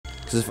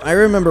Because if I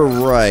remember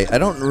right, I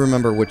don't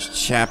remember which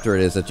chapter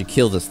it is that you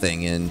kill this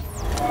thing in.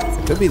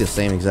 It could be the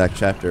same exact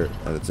chapter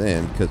that it's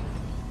in. Cause,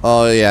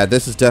 oh yeah,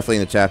 this is definitely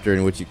the chapter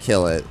in which you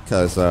kill it.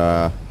 Because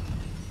I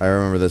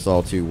remember this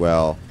all too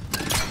well.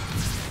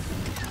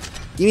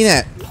 Give me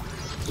that.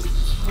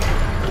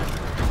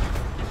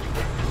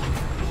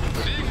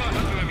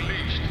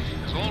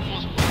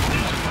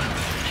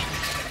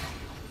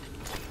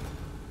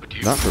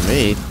 Not for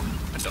me.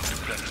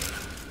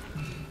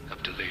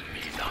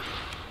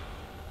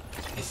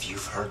 If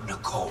you've heard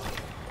Nicole,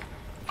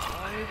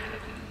 I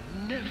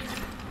have never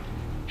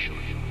shown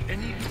you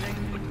anything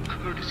but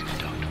courtesy,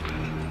 Dr.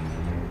 Brennan.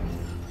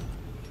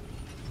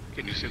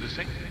 Can you say the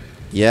same? I can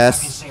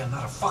Yes. say I'm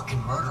not a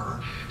fucking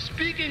murderer.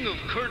 Speaking of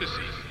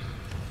courtesy,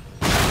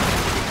 do I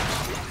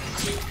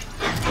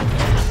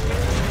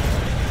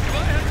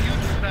have you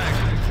the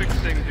facts in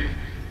fixing the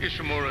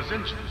Ishimura's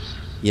engines?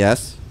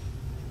 Yes.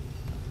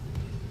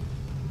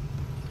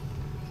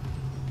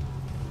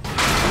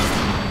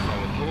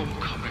 Our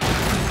homecoming.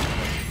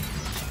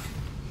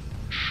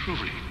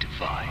 Truly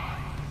divine.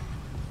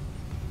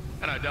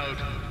 And I doubt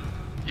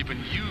even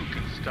you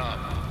can stop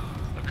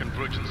a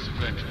convergence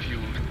event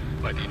fueled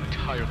by the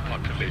entire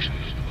population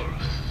of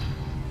Earth.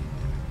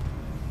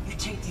 You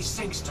take these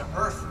things to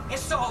Earth,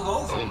 it's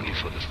all over. Only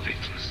for the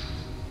faithless.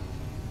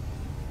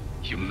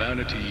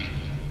 Humanity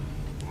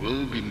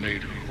will be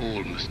made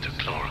whole, Mr.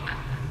 Clark.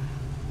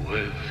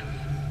 With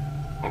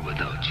or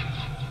without you.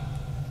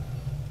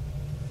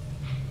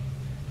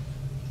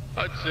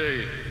 I'd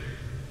say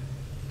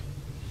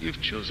you've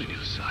chosen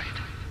your side.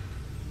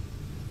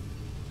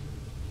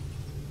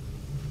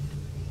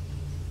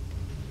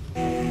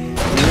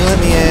 Let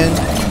me in.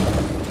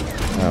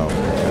 Oh.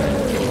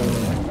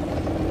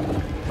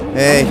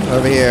 Hey,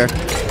 over here.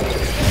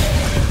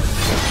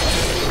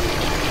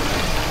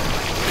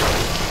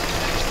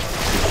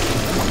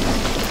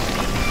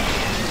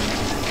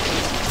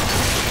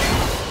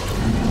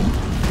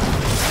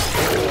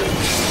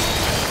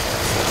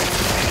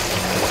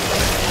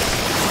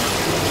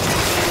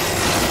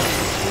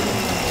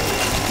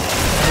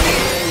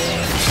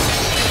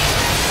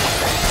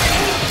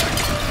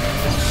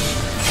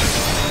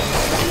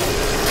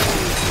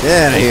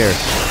 Get out of here.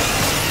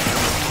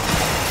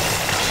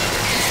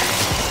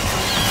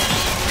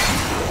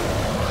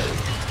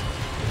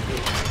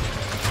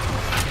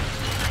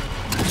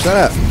 Shut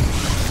up.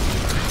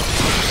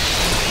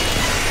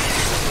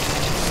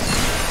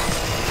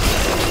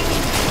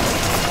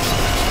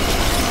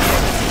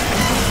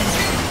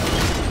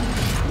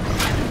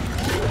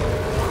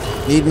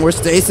 Need more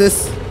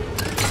stasis?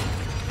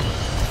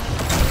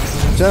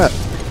 Shut up.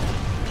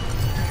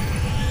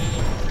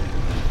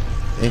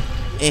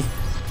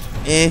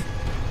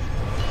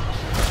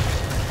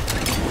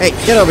 Hey,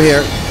 get over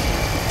here.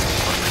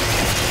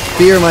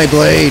 Fear my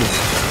blade.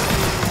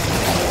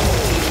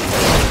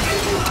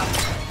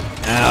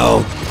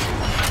 Ow.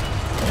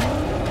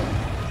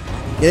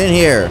 Get in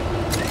here.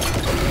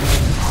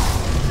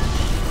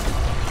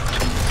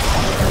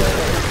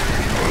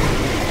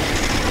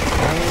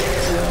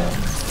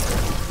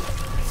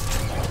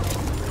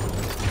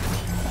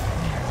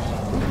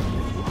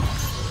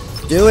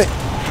 Do it.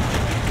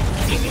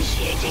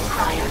 Initiating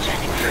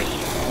cryogenic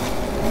freeze.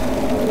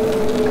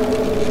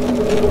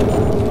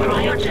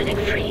 Cryogenic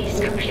freeze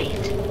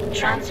complete.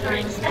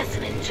 Transferring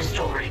specimen to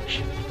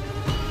storage.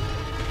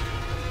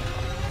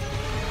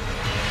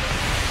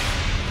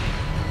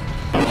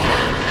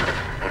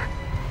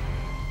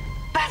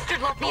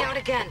 Bastard locked me out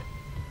again.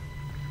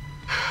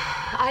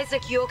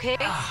 Isaac, you okay?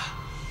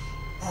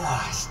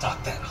 I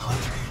stopped that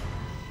hunter.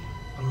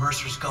 But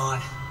Mercer's gone.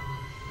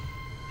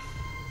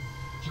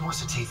 He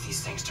wants to take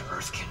these things to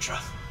Earth, Kendra.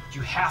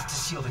 You have to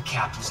seal the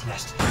captain's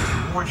nest.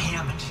 Warn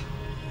Hammond.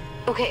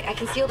 Okay, I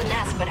can seal the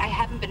nest, but I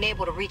haven't been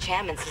able to reach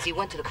Hammond since he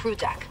went to the crew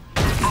deck.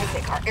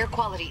 Isaac, our air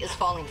quality is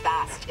falling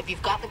fast. If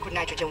you've got liquid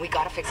nitrogen, we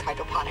gotta fix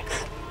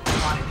hydroponics.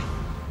 On it.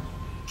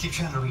 Keep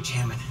trying to reach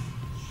Hammond.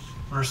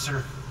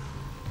 Mercer,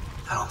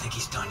 I don't think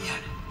he's done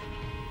yet.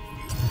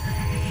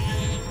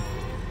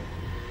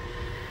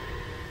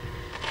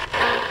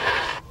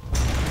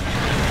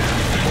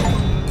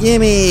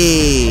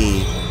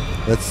 Gimme!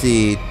 Let's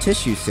see,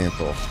 tissue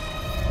sample.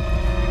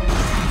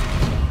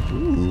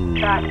 Ooh.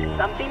 Track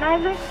something,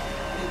 Isaac?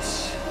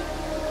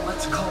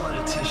 Let's call it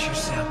a tissue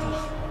sample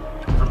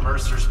from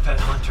Mercer's pet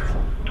hunter.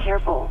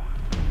 Careful.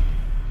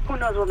 Who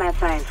knows what mad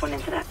science went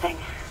into that thing?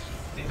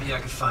 Maybe I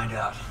could find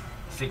out.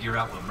 Figure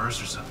out what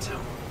Mercer's up to.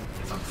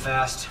 If I'm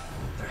fast,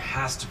 there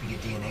has to be a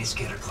DNA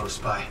scanner close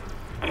by.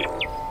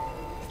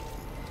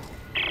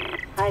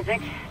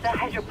 Isaac, the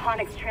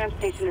hydroponics tram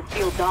station is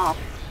sealed off.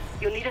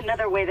 You'll need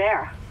another way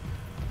there.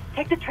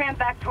 Take the tram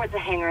back towards the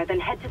hangar, then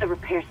head to the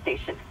repair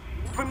station.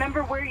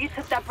 Remember where you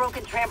took that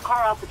broken tram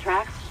car off the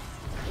tracks?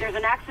 There's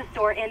an access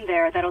door in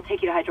there that'll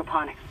take you to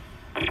hydroponics.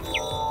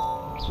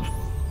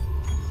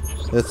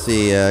 Let's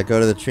see, go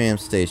to the tram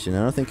station.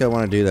 I don't think I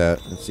want to do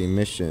that. Let's see,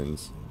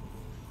 missions.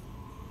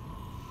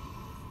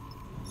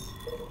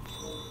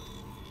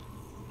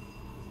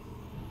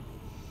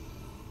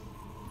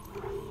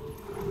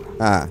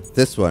 Ah,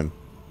 this one.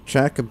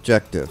 Track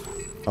objective.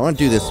 I want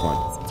to do this one.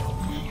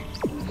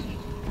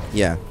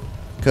 Yeah.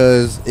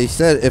 Because it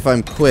said if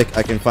I'm quick,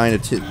 I can find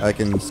I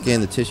can scan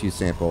the tissue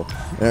sample.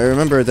 And I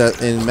remember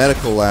that in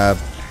medical lab,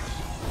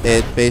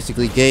 it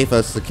basically gave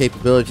us the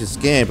capability to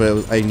scan,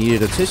 but I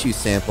needed a tissue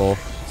sample.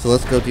 So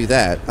let's go do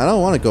that. I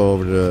don't want to go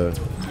over to...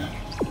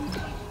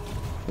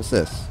 What's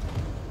this?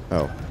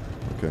 Oh,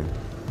 okay.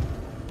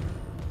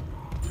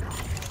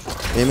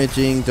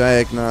 Imaging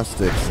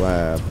Diagnostics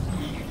Lab.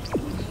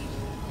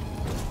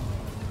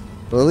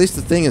 Well, at least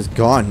the thing is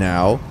gone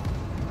now.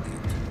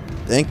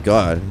 Thank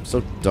God. I'm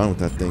so done with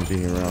that thing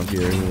being around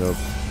here. You know,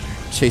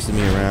 chasing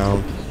me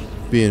around,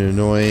 being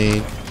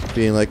annoying,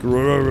 being like, "Ruh,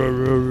 ruh, ruh,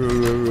 ruh,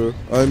 ruh, ruh,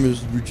 I'm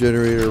his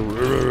regenerator,"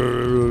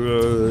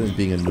 and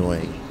being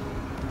annoying.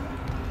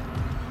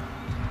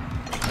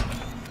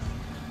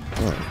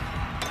 Oh.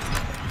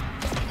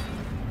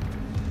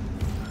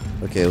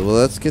 Okay, well,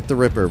 let's get the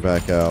Ripper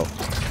back out.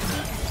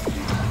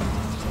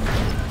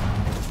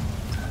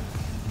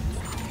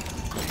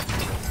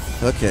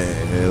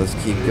 Okay, let's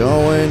keep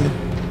going.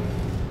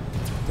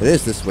 It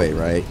is this way,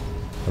 right?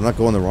 I'm not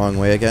going the wrong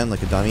way again,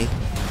 like a dummy.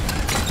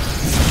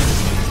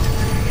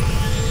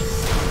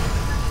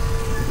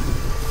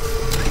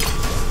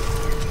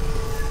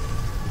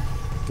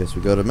 Guess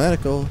we go to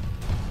medical.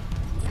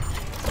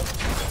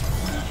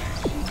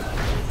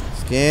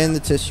 Scan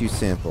the tissue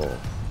sample.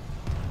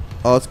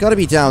 Oh, it's gotta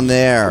be down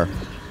there.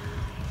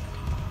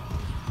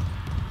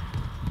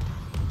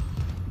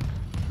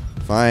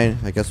 Fine,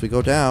 I guess we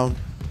go down.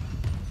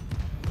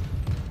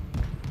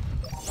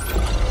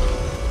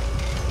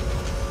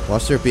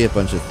 Watch there be a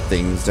bunch of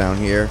things down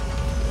here.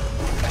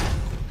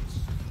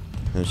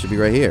 And it should be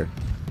right here.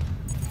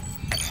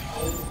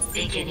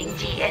 Beginning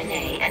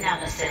DNA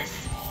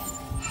analysis.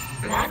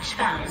 Match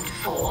found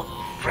for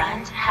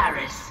Grant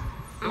Harris,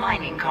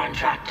 mining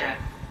contractor,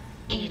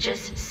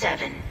 Aegis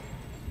 7.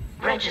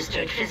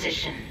 Registered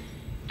physician,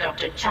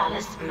 Dr.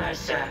 Chalice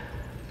Mercer.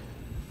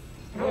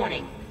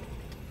 Warning.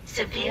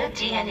 Severe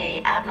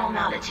DNA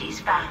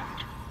abnormalities found.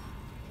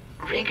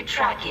 Rig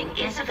tracking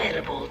is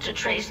available to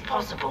trace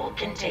possible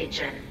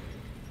contagion.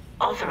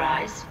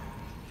 Authorize.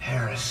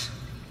 Harris,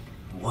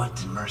 what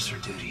did Mercer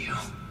do to you?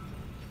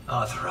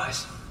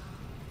 Authorize.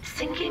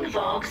 Syncing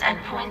logs and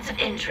points of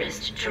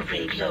interest to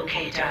rig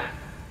locator.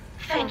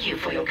 Thank you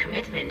for your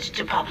commitment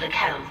to public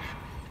health.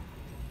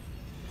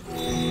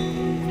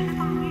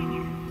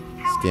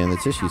 Scan the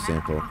tissue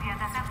sample.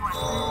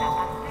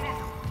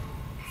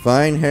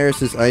 Find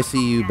Harris's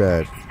ICU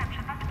bed.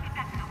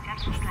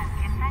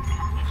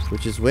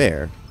 Which is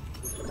where?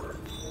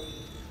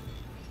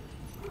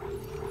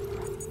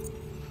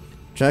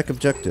 Track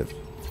objective.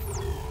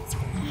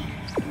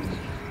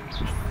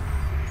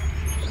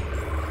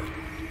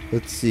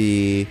 Let's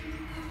see.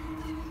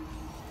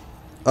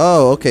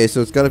 Oh, okay,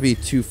 so it's got to be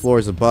 2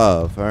 floors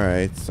above.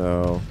 Alright,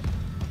 so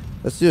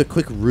let's do a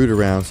quick route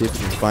around, see if we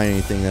can find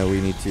anything that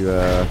we need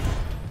to,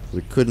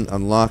 we couldn't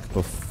unlock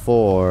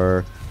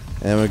before.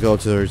 And we go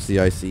towards the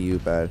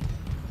ICU bed.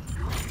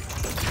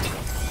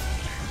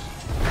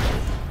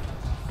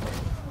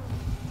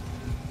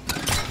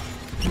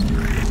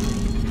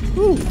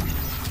 Ooh,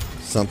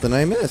 something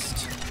I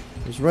missed.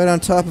 It was right on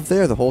top of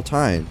there the whole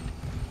time.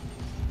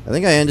 I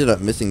think I ended up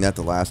missing that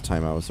the last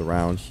time I was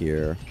around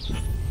here.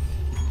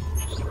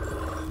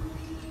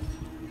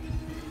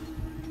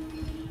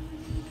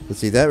 Let's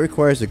see, that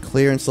requires a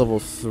clearance level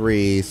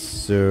 3,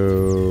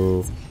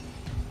 so...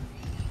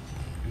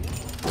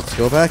 Let's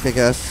go back, I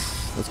guess.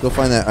 Let's go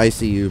find that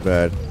ICU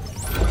bed.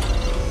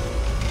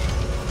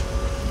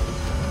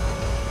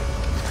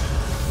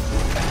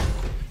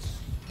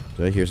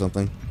 Did I hear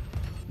something?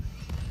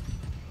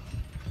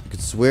 I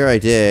could swear I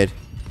did.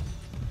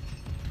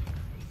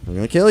 I'm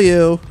gonna kill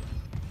you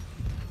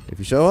if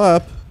you show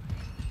up.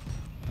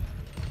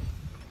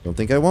 Don't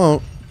think I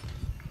won't.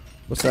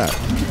 What's that?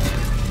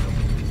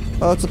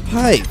 Oh, it's a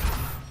pipe.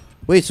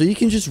 Wait, so you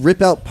can just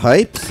rip out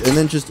pipes and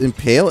then just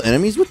impale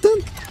enemies with them?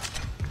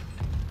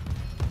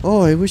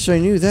 Oh, I wish I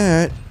knew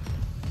that.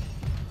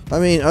 I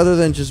mean, other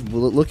than just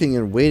looking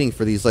and waiting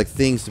for these like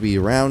things to be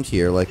around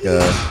here, like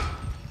I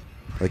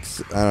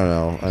don't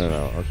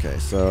know. Okay,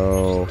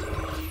 so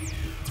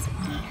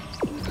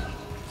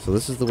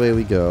this is the way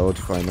we go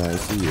to find the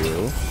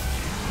ICU.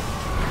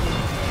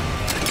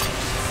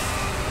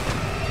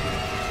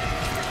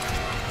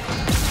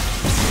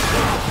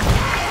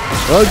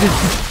 Oh,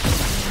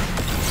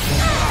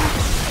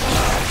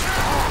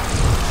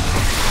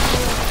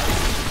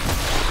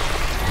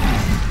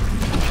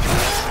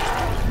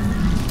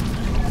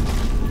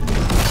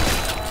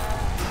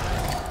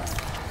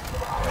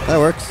 that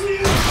works.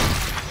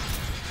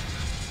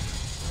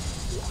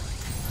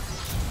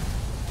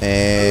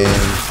 And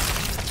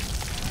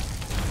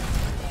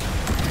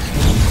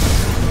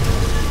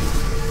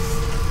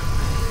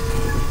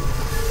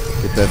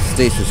get that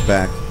stasis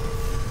back.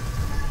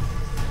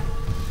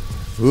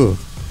 Ooh.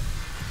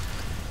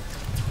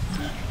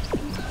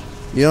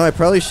 You know, I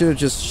probably should have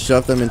just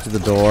shoved them into the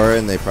door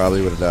and they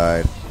probably would have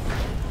died.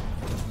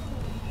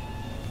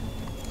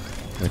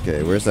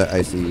 Okay, where's that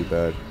ICU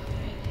bed?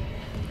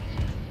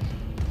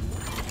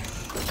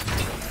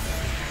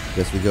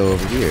 Guess we go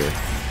over here.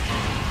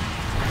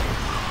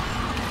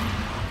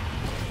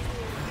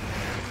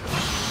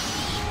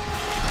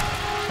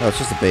 Oh, it's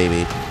just a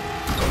baby.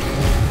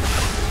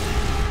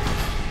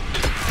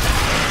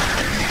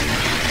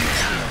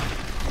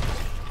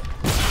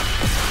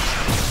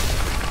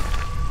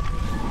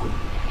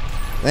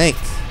 Thanks.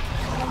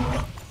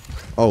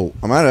 Oh,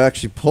 I'm out of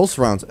actually pulse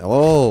rounds.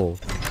 Oh,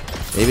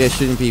 maybe I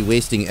shouldn't be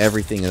wasting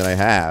everything that I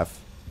have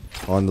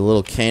on the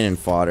little cannon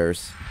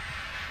fodders.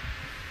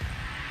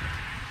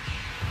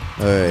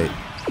 Alright.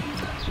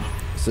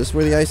 Is this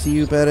where the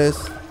ICU bed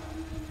is?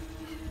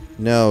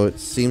 No, it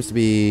seems to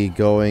be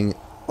going...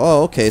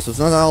 Oh, okay, so it's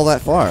not all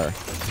that far.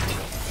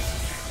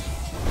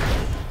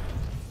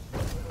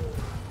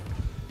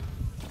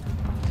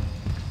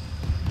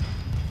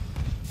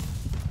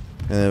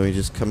 And then we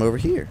just come over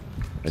here,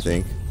 I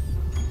think.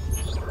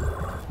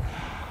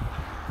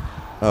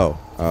 Oh,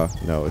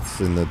 no, it's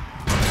in the...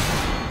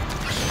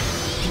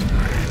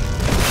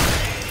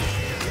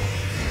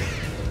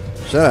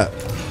 Shut up.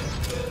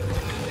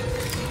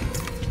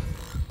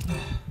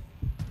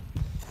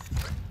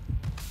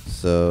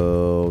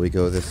 So, we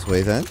go this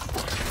way then.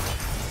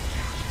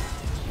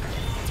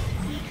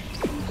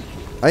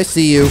 I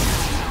see you.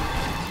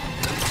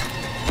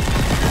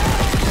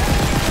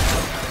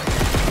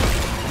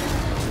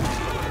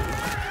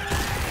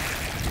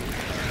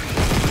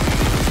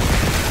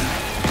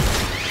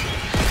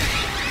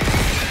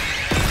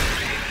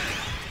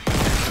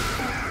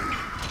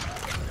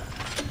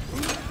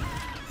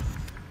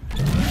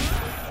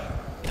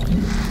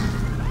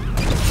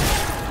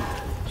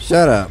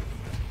 Shut up.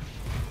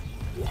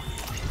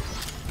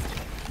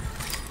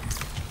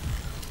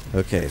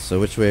 Okay, so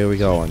which way are we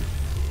going?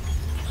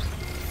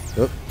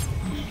 Oop.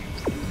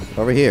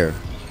 Over here.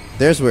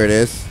 There's where it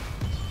is.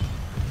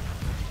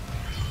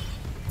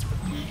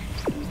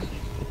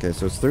 Okay,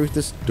 so it's through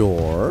this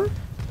door.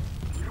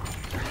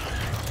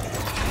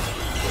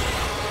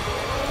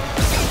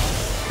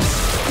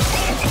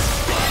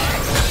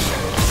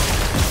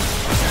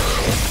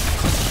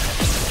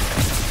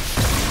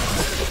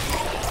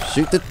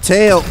 Shoot the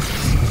tail.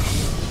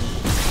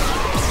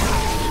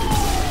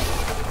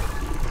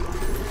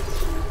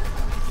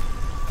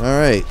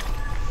 Alright.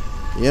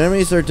 The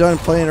enemies are done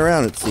playing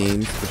around, it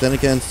seems. But then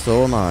again,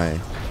 so am I.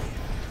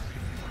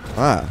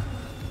 Ah.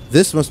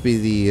 This must be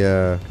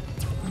the,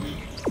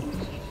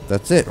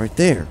 That's it, right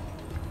there.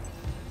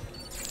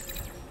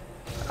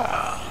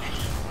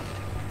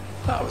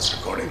 I was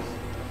recording.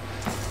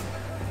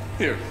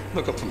 Here,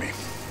 look up for me.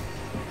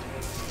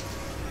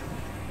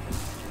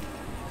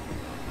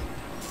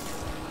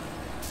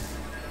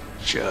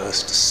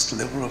 Just a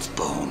sliver of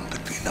bone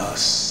between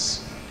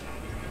us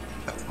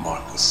and the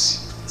Marco's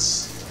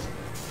secrets.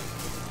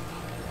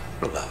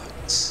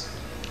 Relax.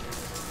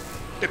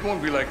 It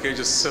won't be like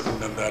ages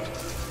 7 and that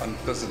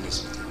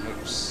unpleasantness with the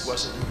nurse.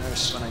 Wasn't the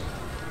nurse when I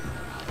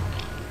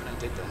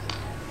did that.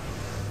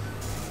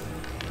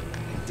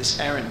 This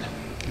errand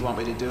you want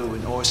me to do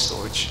in ore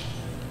storage.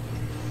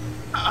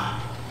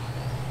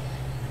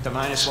 The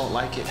miners won't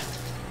like it.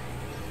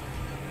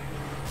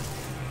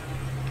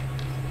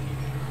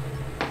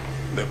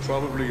 They're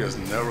probably as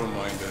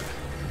narrow-minded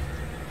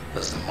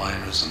as the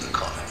miners in the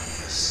colony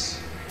is.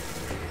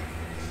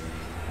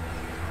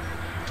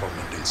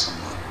 Tormenting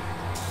someone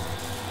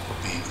or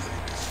being a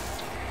little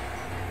different.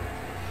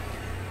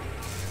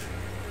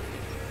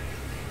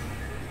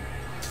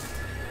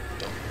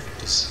 Don't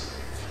deserve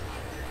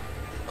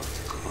a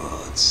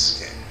good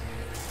skin.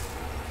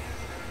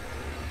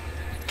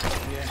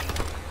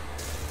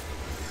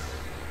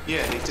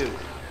 Yeah, they do.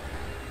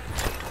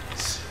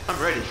 I'm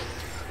ready.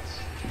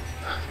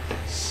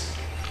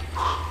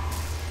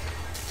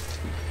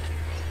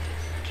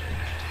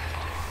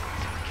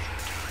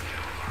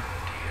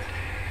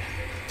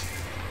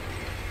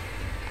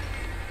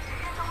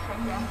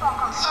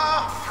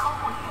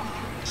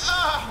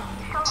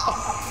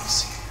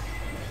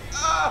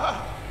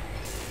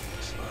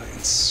 Try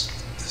and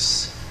slip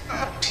this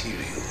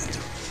material in the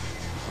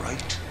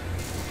right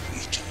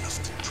region of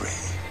the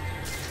brain.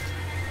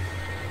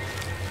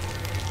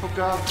 Oh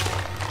God.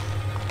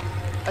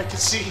 I can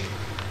see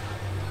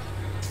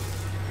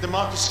the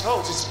Marcus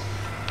codes.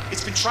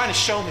 It's been trying to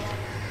show me.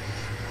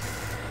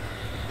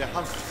 They're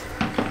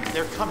hungry.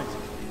 They're coming.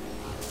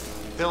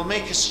 They'll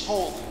make us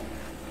whole.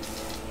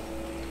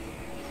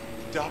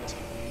 Doctor,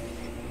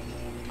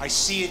 I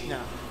see it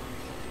now.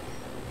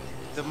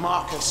 The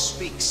marker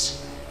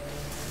speaks.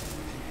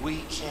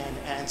 We can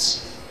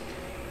answer.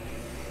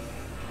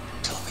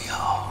 Tell me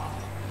how.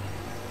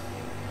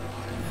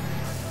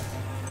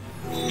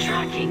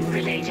 Tracking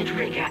related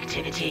rig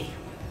activity.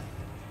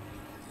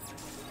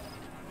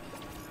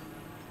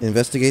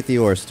 Investigate the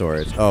ore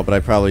storage. Oh, but I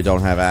probably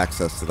don't have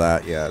access to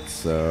that yet,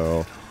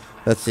 so...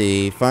 Let's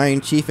see.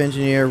 Find Chief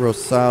Engineer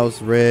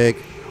Rosal's rig.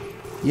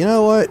 You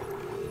know what?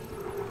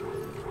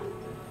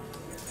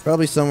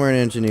 Probably somewhere in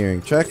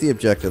engineering. Track the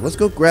objective. Let's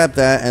go grab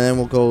that, and then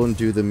we'll go and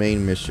do the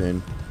main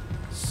mission.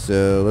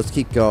 So, let's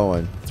keep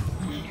going.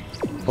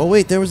 Oh,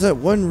 wait. There was that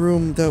one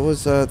room that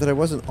was, that I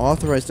wasn't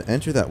authorized to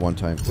enter that one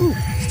time. Ooh,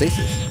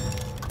 stasis.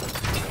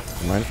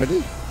 Mind if I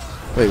do?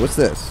 Wait, what's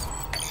this?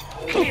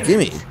 Clearance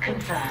Gimme.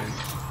 confirmed.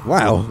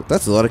 Wow,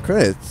 that's a lot of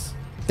credits.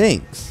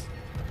 Thanks.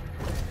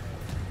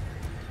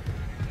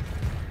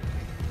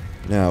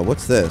 Now,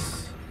 what's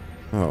this?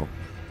 Oh.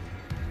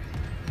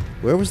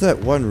 Where was that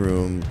one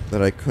room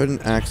that I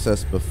couldn't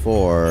access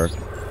before?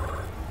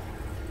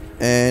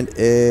 And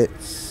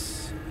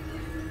it's...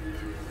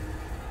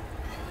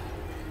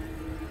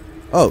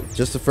 Oh,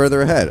 just a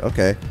further ahead.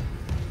 Okay.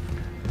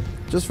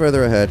 Just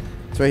further ahead.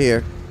 It's right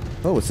here.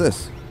 Oh, what's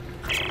this?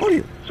 What are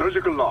you?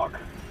 Surgical log.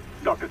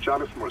 Dr.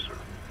 Charles Mercer.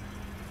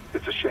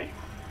 It's a shame.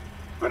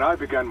 When I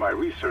began my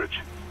research,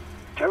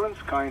 Terrence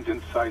Kyne's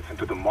insights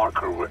into the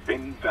marker were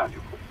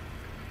invaluable.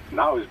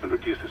 Now he's been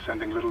reduced to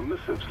sending little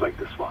missives like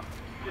this one.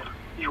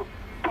 You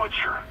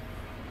butcher.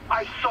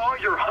 I saw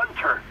your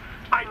hunter.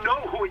 I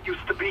know who it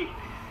used to be.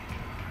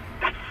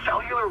 That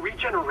cellular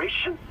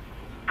regeneration?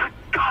 Good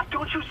God,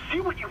 don't you see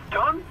what you've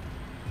done?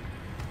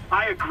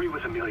 I agree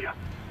with Amelia.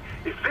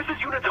 If this is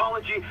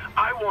unitology,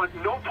 I want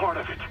no part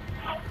of it.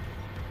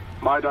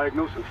 My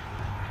diagnosis.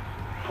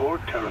 Poor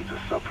Terrence is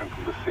suffering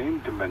from the same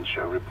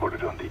dementia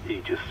reported on the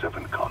Aegis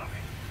 7 colony.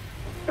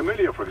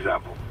 Amelia, for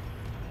example.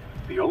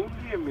 The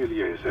only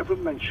Amelia he's ever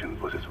mentioned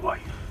was his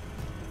wife.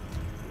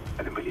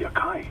 And Amelia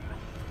Kyne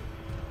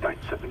died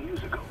 7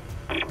 years ago.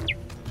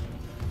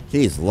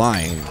 He's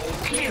lying.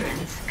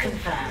 Clearance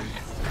confirmed.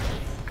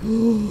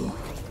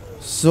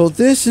 So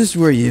this is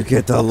where you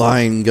get the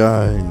line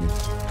gun.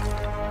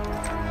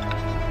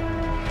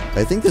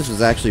 I think this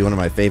was actually one of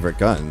my favorite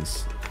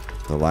guns.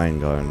 The line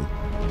gun.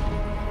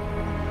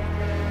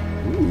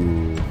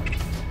 Ooh.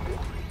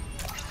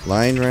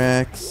 Line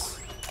racks.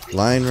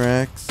 Line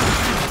racks.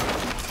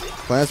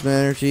 Plasma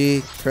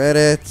energy.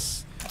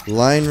 Credits.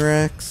 Line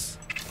racks.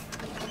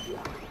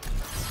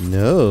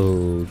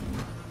 No.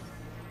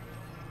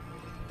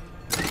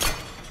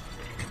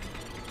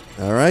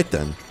 Alright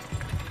then.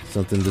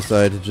 Something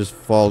decided to just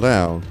fall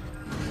down.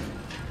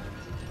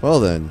 Well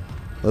then.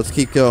 Let's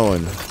keep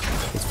going.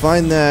 Let's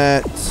find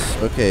that...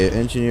 Okay,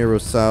 Engineer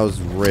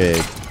Rosau's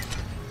rig.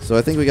 So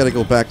I think we gotta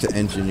go back to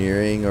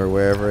engineering or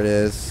wherever it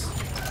is.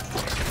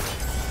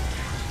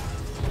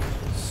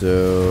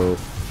 So...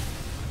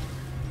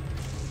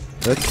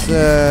 Let's,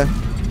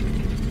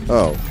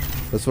 Oh.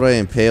 That's what I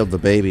impaled the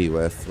baby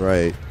with,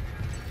 right.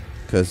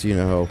 Because, you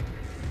know,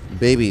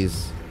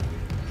 babies,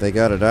 they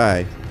gotta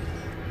die.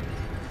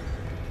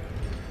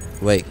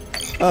 Wait.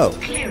 Oh.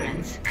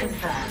 Clearance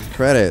confirmed.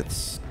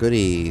 Credits.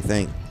 Goody.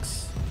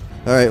 Thanks.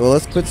 Alright, well,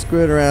 let's quit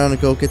screwing around and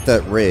go get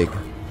that rig.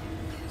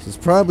 This is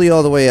probably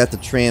all the way at the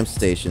tram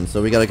station,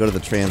 so we gotta go to the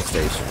tram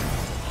station.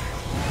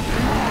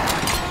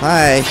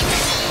 Hi.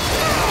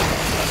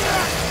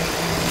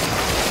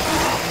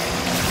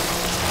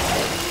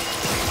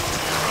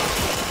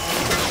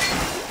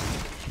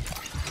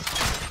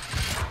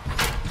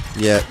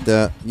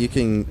 Yeah, you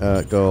can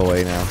go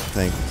away now.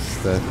 Thanks.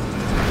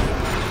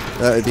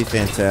 That would be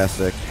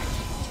fantastic.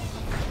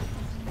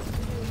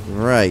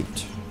 Right.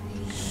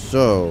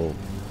 So,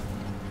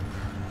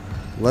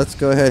 let's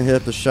go ahead and hit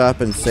up the shop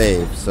and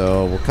save.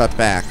 So, we'll cut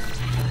back.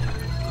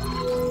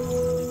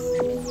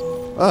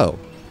 Oh.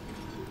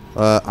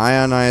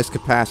 Ionized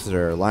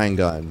capacitor, line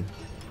gun.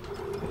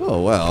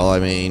 Oh, well, I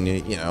mean,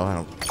 you know, I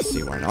don't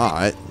see why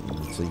not.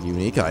 It's a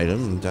unique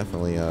item.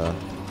 Definitely,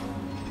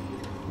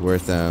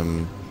 worth,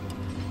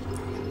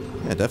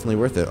 yeah, definitely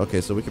worth it. Okay,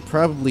 so we could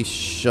probably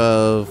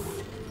shove...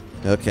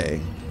 Okay,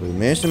 we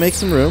managed to make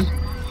some room.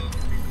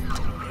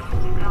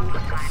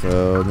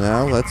 So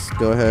now let's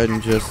go ahead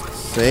and just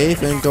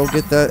save and go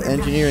get that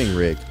engineering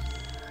rig.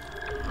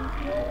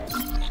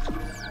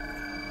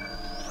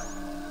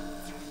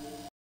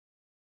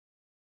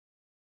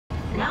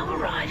 Now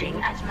arriving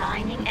at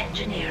mining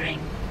engineering.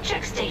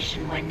 Check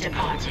station when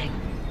departing.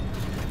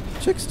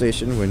 Check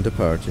station when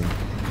departing.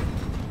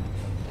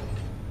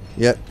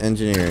 Yep,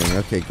 engineering.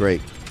 Okay,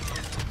 great.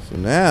 So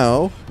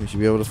now we should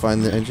be able to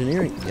find the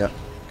engineering. Yep.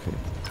 Okay.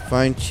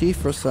 Find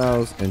Chief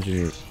Rosau's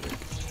engineering.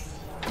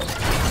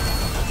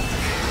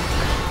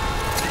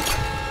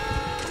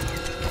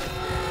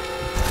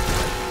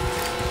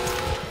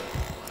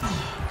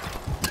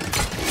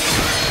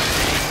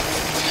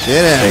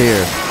 Get out of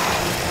here.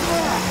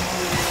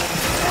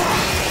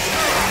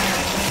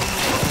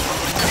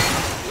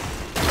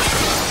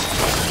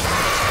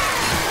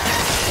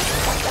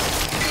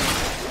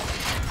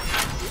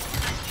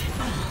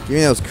 Give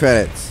me those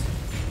credits.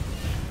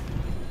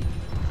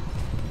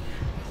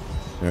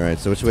 Alright,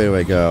 so which way do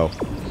I go?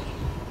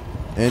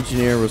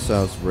 Engineer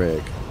Rosau's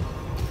rig.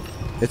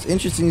 It's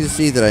interesting to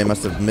see that I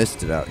must have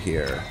missed it out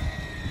here.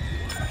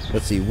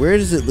 Let's see, where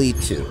does it lead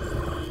to?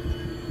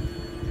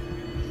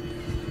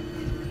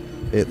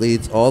 It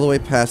leads all the way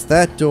past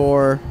that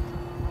door.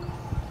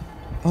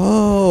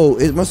 Oh,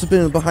 it must have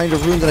been behind a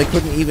room that I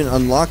couldn't even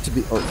unlock to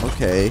be... Oh,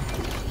 okay.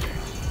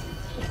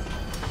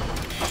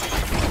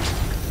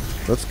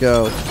 Let's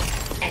go.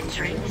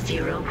 Entering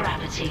zero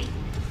gravity.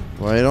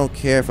 Well, I don't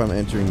care if I'm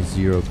entering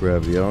zero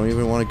gravity. I don't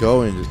even want to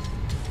go into...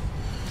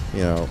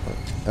 You know,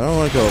 I don't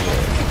want to go over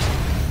there.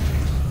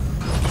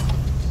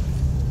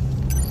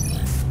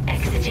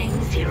 Exiting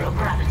zero zero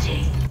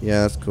gravity.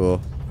 Yeah, that's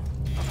cool.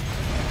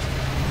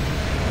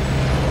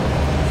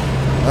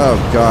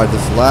 Oh god,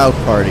 this loud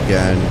part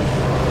again.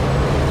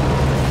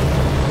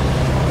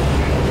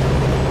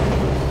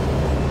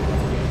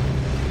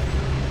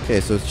 Okay,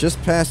 so it's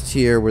just past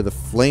here where the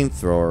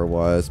flamethrower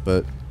was,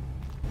 but...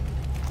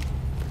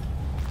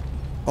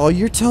 Oh,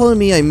 you're telling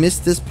me I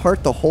missed this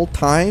part the whole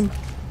time?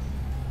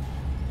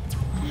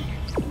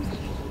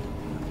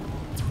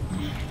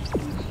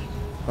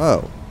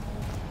 Oh.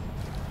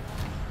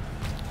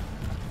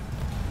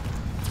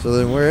 So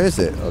then where is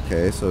it?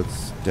 Okay, so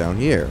it's down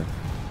here.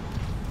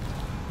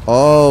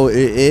 Oh, it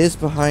is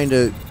behind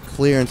a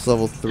clearance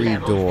level 3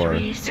 door. Level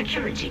 3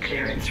 security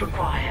clearance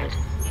required.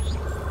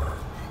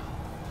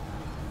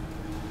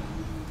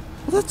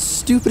 Well, that's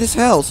stupid as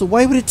hell. So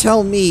why would it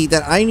tell me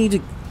that I need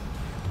to...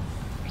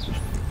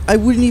 I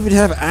wouldn't even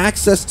have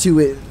access to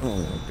it. Oh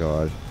my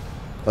god.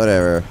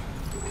 Whatever.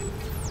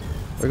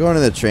 We're going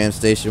to the tram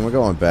station. We're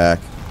going back.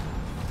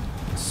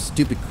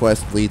 Stupid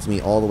quest leads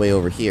me all the way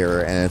over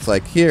here. And it's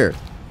like, here,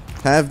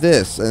 have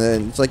this. And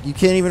then it's like, you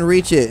can't even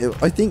reach it.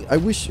 I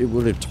wish it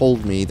would have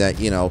told me that,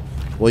 you know,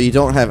 well, you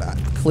don't have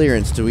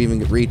clearance to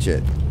even reach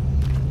it.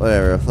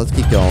 Whatever. Let's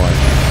keep going.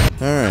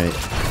 Alright.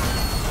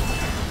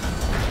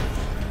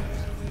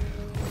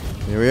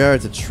 Here we are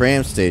at the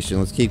tram station.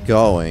 Let's keep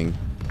going.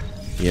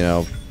 You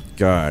know,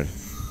 God.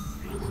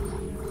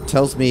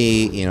 Tells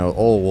me, you know,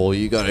 oh, well,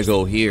 you gotta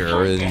go here.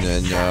 And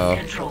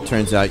then,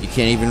 turns out you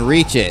can't even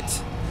reach it.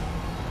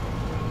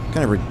 What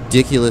kind of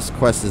ridiculous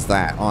quest is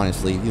that,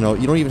 honestly? You know,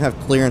 you don't even have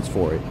clearance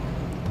for it.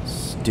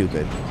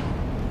 Stupid.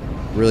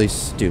 Really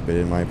stupid,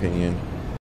 in my opinion.